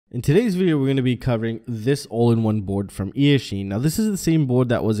In today's video, we're going to be covering this all-in-one board from Eachine. Now, this is the same board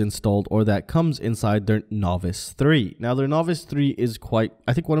that was installed or that comes inside their Novice-III. Now, their Novice-III is quite,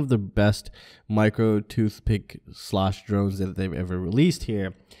 I think, one of the best micro toothpick slash drones that they've ever released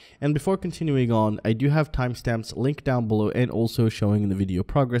here. And before continuing on, I do have timestamps linked down below and also showing in the video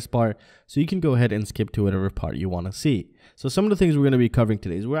progress bar, so you can go ahead and skip to whatever part you want to see. So some of the things we're going to be covering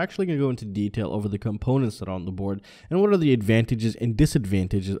today is we're actually going to go into detail over the components that are on the board and what are the advantages and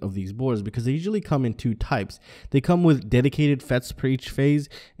disadvantages of these boards, because they usually come in two types. They come with dedicated FETs for each phase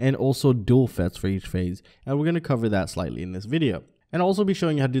and also dual FETs for each phase, and we're going to cover that slightly in this video. And I'll also be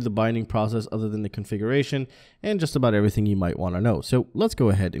showing you how to do the binding process other than the configuration and just about everything you might want to know. So let's go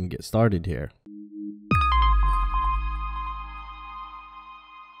ahead and get started here.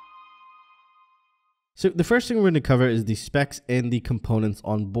 So the first thing we're going to cover is the specs and the components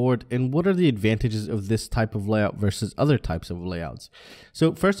on board and what are the advantages of this type of layout versus other types of layouts.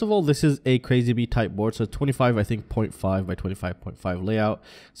 So first of all, this is a Crazy Bee type board. So 25, I think 0.5 by 25.5 layout.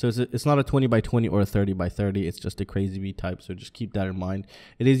 So it's not a 20 by 20 or a 30 by 30. It's just a Crazy Bee type. So just keep that in mind.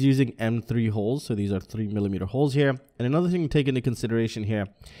 It is using M3 holes. So these are 3mm holes here. And another thing to take into consideration here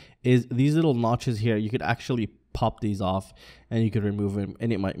is these little notches here. You could actually pop these off and you could remove them,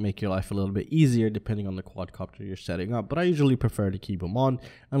 and it might make your life a little bit easier depending on the quadcopter you're setting up, but I usually prefer to keep them on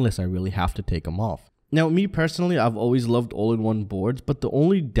unless I really have to take them off. Now, me personally, I've always loved all-in-one boards, but the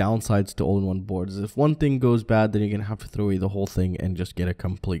only downsides to all-in-one boards is if one thing goes bad, then you're going to have to throw away the whole thing and just get a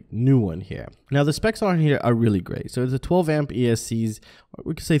complete new one here. Now, the specs on here are really great. So it's a 12 amp ESCs, or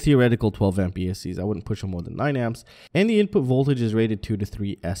we could say theoretical 12 amp ESCs. I wouldn't push them more than 9 amps. And the input voltage is rated 2 to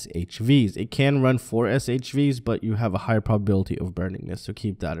 3 SHVs. It can run 4 SHVs, but you have a higher probability of burning this, so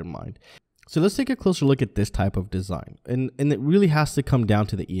keep that in mind. So let's take a closer look at this type of design, and it really has to come down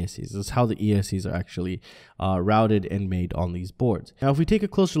to the ESCs. This is how the ESCs are actually routed and made on these boards. Now, if we take a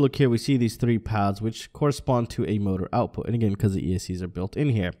closer look here, we see these 3 pads which correspond to a motor output, and again, because the ESCs are built in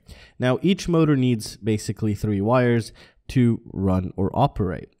here. Now, each motor needs basically 3 wires to run or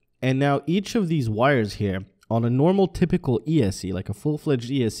operate, and now each of these wires here, on a normal typical ESC, like a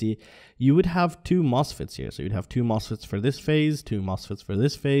full-fledged ESC, you would have 2 MOSFETs here. So you'd have 2 MOSFETs for this phase, 2 MOSFETs for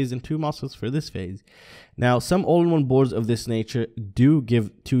this phase, and 2 MOSFETs for this phase. Now, some all-in-one boards of this nature do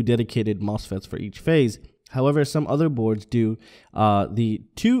give 2 dedicated MOSFETs for each phase. However, some other boards do the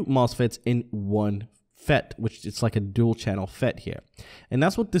 2 MOSFETs in 1 FET, which it's like a dual channel FET here. And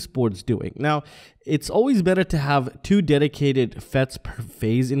that's what this board's doing. Now, it's always better to have 2 dedicated FETs per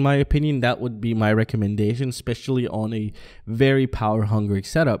phase, in my opinion. That would be my recommendation, especially on a very power hungry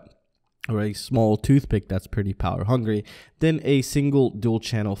setup or a small toothpick that's pretty power hungry, than a single dual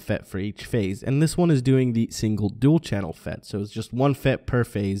channel FET for each phase. And this one is doing the single dual channel FET. So it's just 1 FET per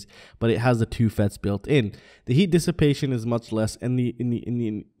phase, but it has the 2 FETs built in. The heat dissipation is much less, and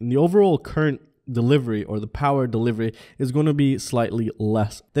in the overall current delivery or the power delivery is going to be slightly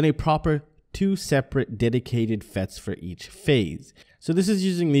less than a proper 2 separate dedicated FETs for each phase. So this is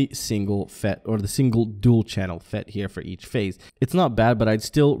using the single FET or the single dual channel FET here for each phase. It's not bad, but I'd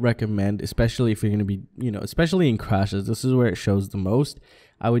still recommend, especially if you're going to be, especially in crashes, this is where it shows the most.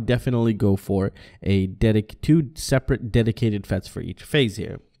 I would definitely go for a 2 separate dedicated FETs for each phase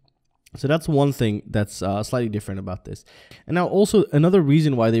here. So that's one thing that's slightly different about this. And now also another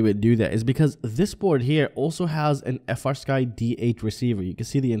reason why they would do that is because this board here also has an FrSky D8 receiver. You can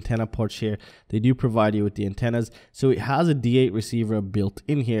see the antenna ports here. They do provide you with the antennas. So it has a D8 receiver built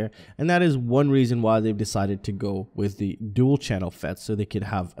in here. And that is one reason why they've decided to go with the dual channel FET, so they could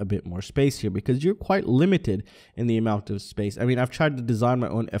have a bit more space here, because you're quite limited in the amount of space. I mean, I've tried to design my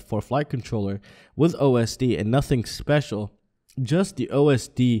own F4 flight controller with OSD and nothing special. Just the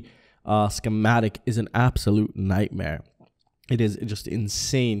OSD schematic is an absolute nightmare. It is just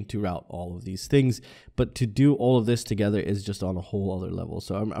insane to route all of these things, but to do all of this together is just on a whole other level.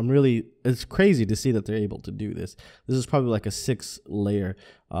 So I'm really, it's crazy to see that they're able to do this. This is probably like a 6-layer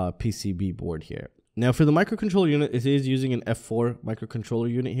PCB board here. Now, for the microcontroller unit, it is using an F4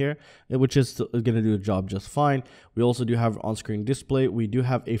 microcontroller unit here, which is going to do a job just fine. We also do have on-screen display. We do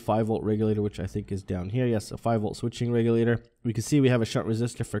have a 5-volt regulator, which I think is down here. Yes, a 5-volt switching regulator. We can see we have a shunt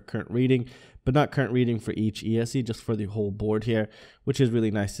resistor for current reading, but not current reading for each ESC, just for the whole board here, which is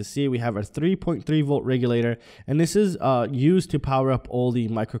really nice to see. We have a 3.3-volt regulator, and this is used to power up all the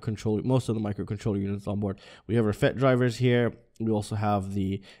microcontroller, most of the microcontroller units on board. We have our FET drivers here. We also have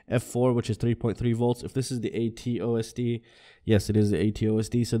the F4, which is 3.3 volts. If this is the AT-OSD, yes, it is the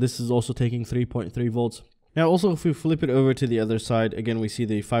AT-OSD. So this is also taking 3.3 volts. Now, also, if we flip it over to the other side, again, we see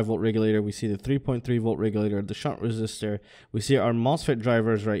the 5-volt regulator. We see the 3.3-volt regulator, the shunt resistor. We see our MOSFET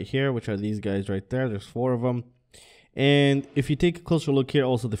drivers right here, which are these guys right there. There's 4 of them. And if you take a closer look here,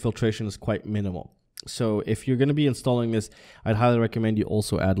 also the filtration is quite minimal. So if you're going to be installing this, I'd highly recommend you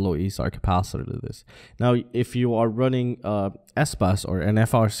also add low ESR capacitor to this. Now, if you are running S-Bus or an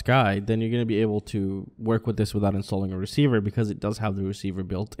FrSky, then you're going to be able to work with this without installing a receiver because it does have the receiver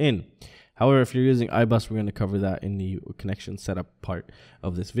built in. However, if you're using iBus, we're going to cover that in the connection setup part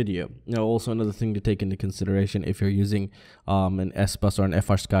of this video. Now, also another thing to take into consideration if you're using an S-Bus or an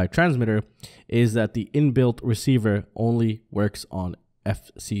FrSky transmitter is that the inbuilt receiver only works on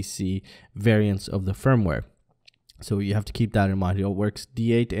FCC variants of the firmware. So you have to keep that in mind. It works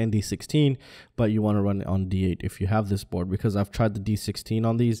D8 and D16, but you want to run it on D8 if you have this board, because I've tried the D16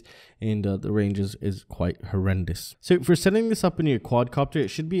 on these and the range is quite horrendous. So for setting this up in your quadcopter, it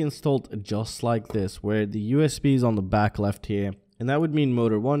should be installed just like this, where the USB is on the back left here, and that would mean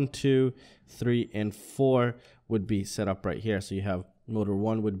motor 1, 2, 3, and 4 would be set up right here. So you have motor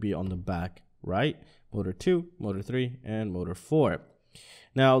 1 would be on the back right, motor 2, motor 3, and motor 4.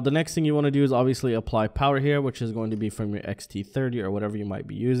 Now, the next thing you want to do is obviously apply power here, which is going to be from your XT30 or whatever you might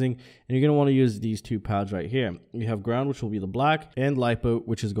be using. And you're going to want to use these two pads right here. You have ground, which will be the black, and LiPo,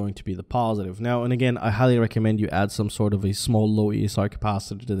 which is going to be the positive. Now, and again, I highly recommend you add some sort of a small low ESR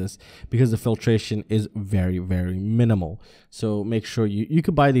capacitor to this because the filtration is very, very minimal. So make sure you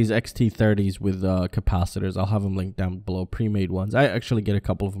could buy these XT30s with capacitors. I'll have them linked down below, pre-made ones. I actually get a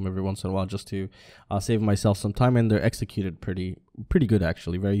couple of them every once in a while just to save myself some time, and they're executed pretty good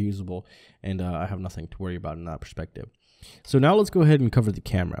actually, very usable, and I have nothing to worry about in that perspective. So now let's go ahead and cover the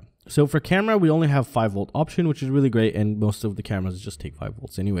camera. So for camera, we only have 5-volt option, which is really great, and most of the cameras just take 5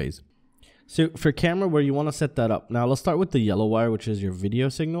 volts anyways. So for camera, where you want to set that up, now let's start with the yellow wire, which is your video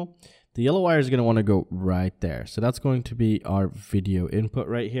signal. The yellow wire is going to want to go right there. So that's going to be our video input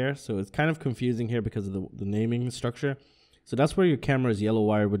right here. So it's kind of confusing here because of the naming structure. So that's where your camera's yellow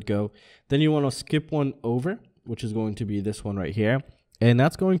wire would go. Then you want to skip one over, which is going to be this one right here. And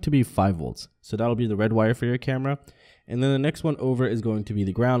that's going to be 5 volts. So that'll be the red wire for your camera. And then the next one over is going to be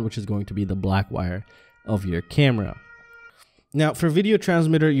the ground, which is going to be the black wire of your camera. Now, for video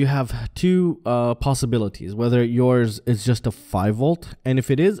transmitter, you have two possibilities, whether yours is just a 5 volt, and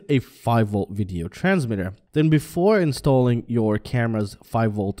if it is a 5 volt video transmitter, then before installing your camera's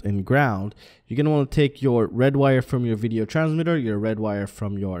 5 volt and ground, you're going to want to take your red wire from your video transmitter, your red wire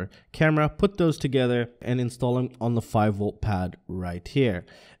from your camera, put those together and install them on the 5 volt pad right here.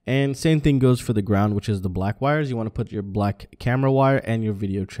 And same thing goes for the ground, which is the black wires. You want to put your black camera wire and your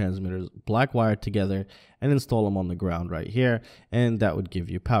video transmitter's black wire together and install them on the ground right here, and that would give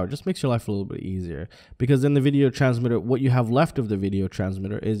you power. Just makes your life a little bit easier, because in the video transmitter, what you have left of the video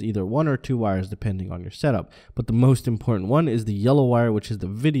transmitter is either 1 or 2 wires depending on your setup, but the most important one is the yellow wire, which is the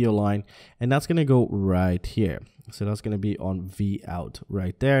video line, and that's going to go right here. So that's going to be on V out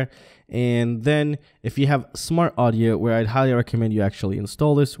right there. And then if you have smart audio, where I'd highly recommend you actually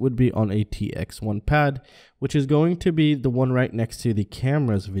install this, would be on a TX1 pad, which is going to be the one right next to the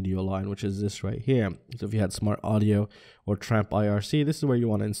camera's video line, which is this right here. So if you had smart audio or Tramp IRC, this is where you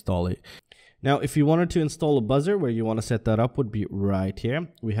want to install it. Now, if you wanted to install a buzzer, where you want to set that up would be right here.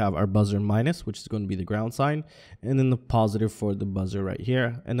 We have our buzzer minus, which is going to be the ground sign, and then the positive for the buzzer right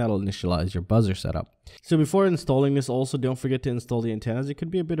here, and that'll initialize your buzzer setup. So before installing this, also don't forget to install the antennas. It could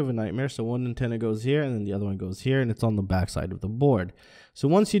be a bit of a nightmare. So one antenna goes here, and then the other one goes here, and it's on the back side of the board. So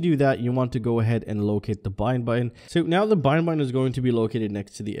once you do that, you want to go ahead and locate the bind button. So now the bind button is going to be located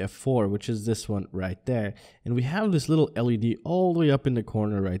next to the F4, which is this one right there. And we have this little LED all the way up in the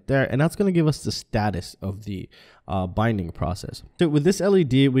corner right there, and that's going to give us the status of the binding process. So with this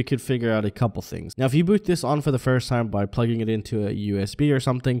LED, we could figure out a couple things. Now, if you boot this on for the first time by plugging it into a USB or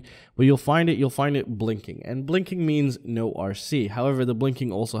something, well, you'll find it blinking, and blinking means no RC. However, the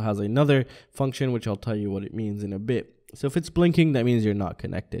blinking also has another function, which I'll tell you what it means in a bit. So if it's blinking, that means you're not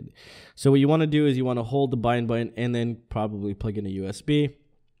connected. So what you want to do is you want to hold the bind button and then probably plug in a USB.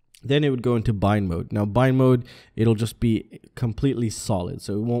 Then it would go into bind mode. Now, bind mode, it'll just be completely solid,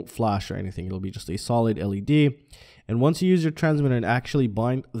 so it won't flash or anything. It'll be just a solid LED. And once you use your transmitter and actually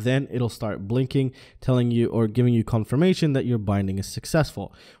bind, then it'll start blinking, telling you or giving you confirmation that your binding is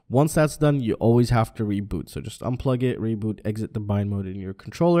successful. Once that's done, you always have to reboot. So just unplug it, reboot, exit the bind mode in your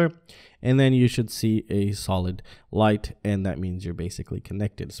controller, and then you should see a solid light, and that means you're basically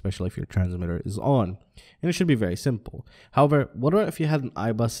connected, especially if your transmitter is on. And it should be very simple. However, what about if you had an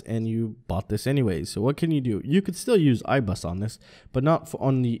iBus and you bought this anyways? So what can you do? You could still use iBus on this, but not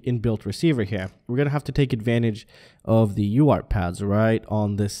on the inbuilt receiver here. We're going to have to take advantage of the UART pads right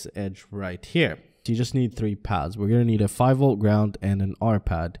on this edge right here. So you just need 3 pads. We're going to need a 5 volt ground and an R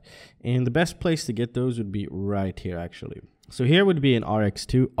pad. And the best place to get those would be right here actually. So here would be an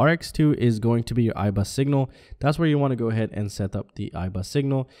RX2. RX2 is going to be your iBus signal. That's where you want to go ahead and set up the iBus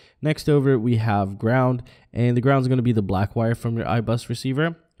signal. Next over, we have ground, and the ground is going to be the black wire from your iBus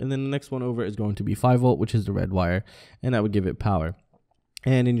receiver. And then the next one over is going to be 5 volt, which is the red wire, and that would give it power.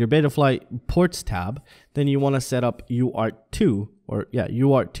 And in your Betaflight ports tab, then you want to set up UART2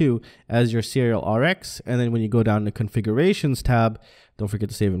 as your serial RX. And then when you go down to configurations tab, don't forget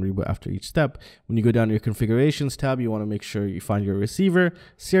to save and reboot after each step. When you go down to your configurations tab, you want to make sure you find your receiver,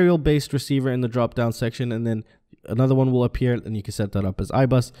 serial based receiver in the drop down section, and then another one will appear and you can set that up as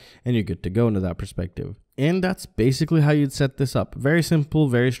iBus and you're good to go into that perspective. And that's basically how you'd set this up. Very simple,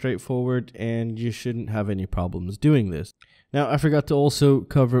 very straightforward, and you shouldn't have any problems doing this. Now, I forgot to also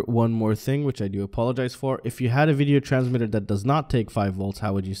cover one more thing, which I do apologize for. If you had a video transmitter that does not take 5 volts,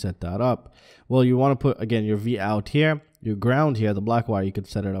 how would you set that up? Well, you want to put, again, your V out here, your ground here, the black wire, you could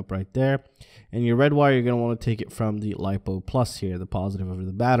set it up right there. And your red wire, you're going to want to take it from the LiPo plus here, the positive of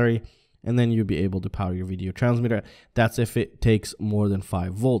the battery. And then you'll be able to power your video transmitter. That's if it takes more than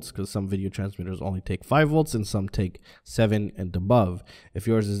 5 volts, because some video transmitters only take 5 volts and some take 7 and above. If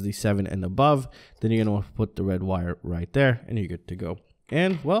yours is the 7 and above, then you're going to want to put the red wire right there and you're good to go.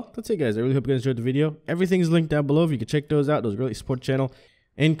 And well, that's it guys. I really hope you guys enjoyed the video. Everything is linked down below if you can check those out. Those great support channel.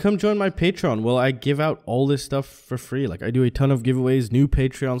 And come join my Patreon. Well, I give out all this stuff for free. Like, I do a ton of giveaways. New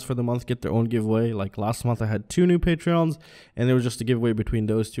Patreons for the month get their own giveaway. Like last month I had 2 new Patreons and there was just a giveaway between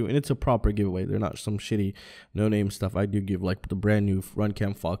those 2, and it's a proper giveaway. They're not some shitty no-name stuff. I do give like the brand new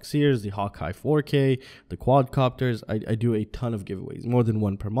Runcam Foxeers, the Hawkeye 4K, the quadcopters. I do a ton of giveaways, more than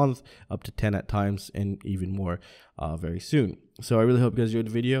 1 per month, up to 10 at times, and even more very soon. So I really hope you guys enjoyed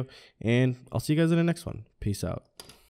the video, and I'll see you guys in the next one. Peace out.